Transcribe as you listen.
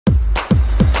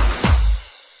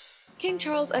King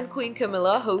Charles and Queen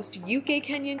Camilla host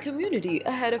UK-Kenyan community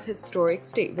ahead of historic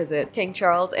state visit. King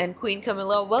Charles and Queen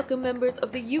Camilla welcome members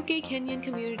of the UK-Kenyan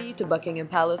community to Buckingham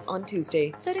Palace on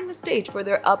Tuesday, setting the stage for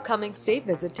their upcoming state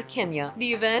visit to Kenya.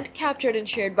 The event, captured and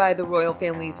shared by the royal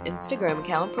family's Instagram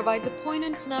account, provides a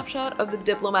poignant snapshot of the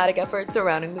diplomatic efforts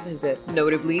surrounding the visit.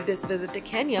 Notably, this visit to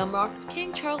Kenya marks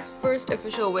King Charles' first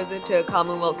official visit to a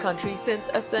Commonwealth country since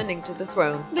ascending to the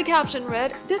throne. The caption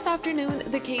read, "This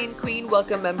afternoon, the King and Queen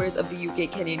welcome members of the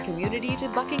UK-Kenyan community to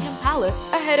Buckingham Palace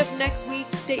ahead of next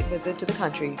week's state visit to the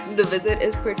country." The visit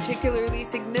is particularly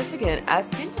significant as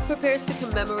Kenya prepares to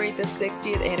commemorate the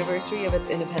 60th anniversary of its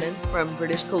independence from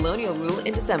British colonial rule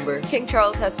in December. King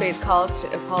Charles has faced calls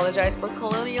to apologize for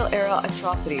colonial-era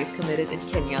atrocities committed in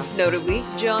Kenya. Notably,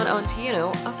 John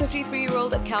Ontieno, a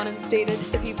 53-year-old accountant, stated,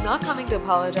 "If he's not coming to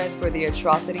apologize for the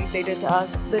atrocities they did to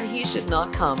us, then he should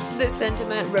not come." This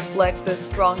sentiment reflects the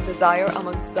strong desire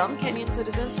among some Kenyan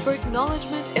citizens for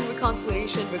acknowledgement and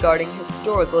reconciliation regarding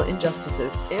historical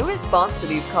injustices. In response to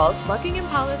these calls, Buckingham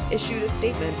Palace issued a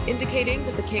statement indicating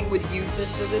that the king would use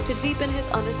this visit to deepen his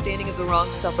understanding of the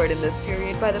wrongs suffered in this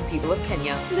period by the people of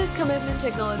Kenya. This commitment to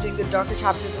acknowledging the darker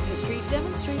chapters of history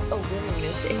demonstrates a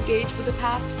willingness to engage with the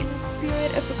past in a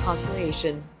spirit of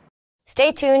reconciliation.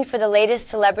 Stay tuned for the latest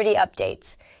celebrity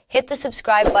updates. Hit the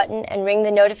subscribe button and ring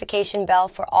the notification bell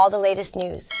for all the latest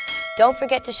news. Don't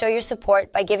forget to show your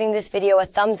support by giving this video a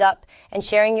thumbs up and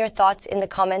sharing your thoughts in the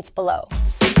comments below.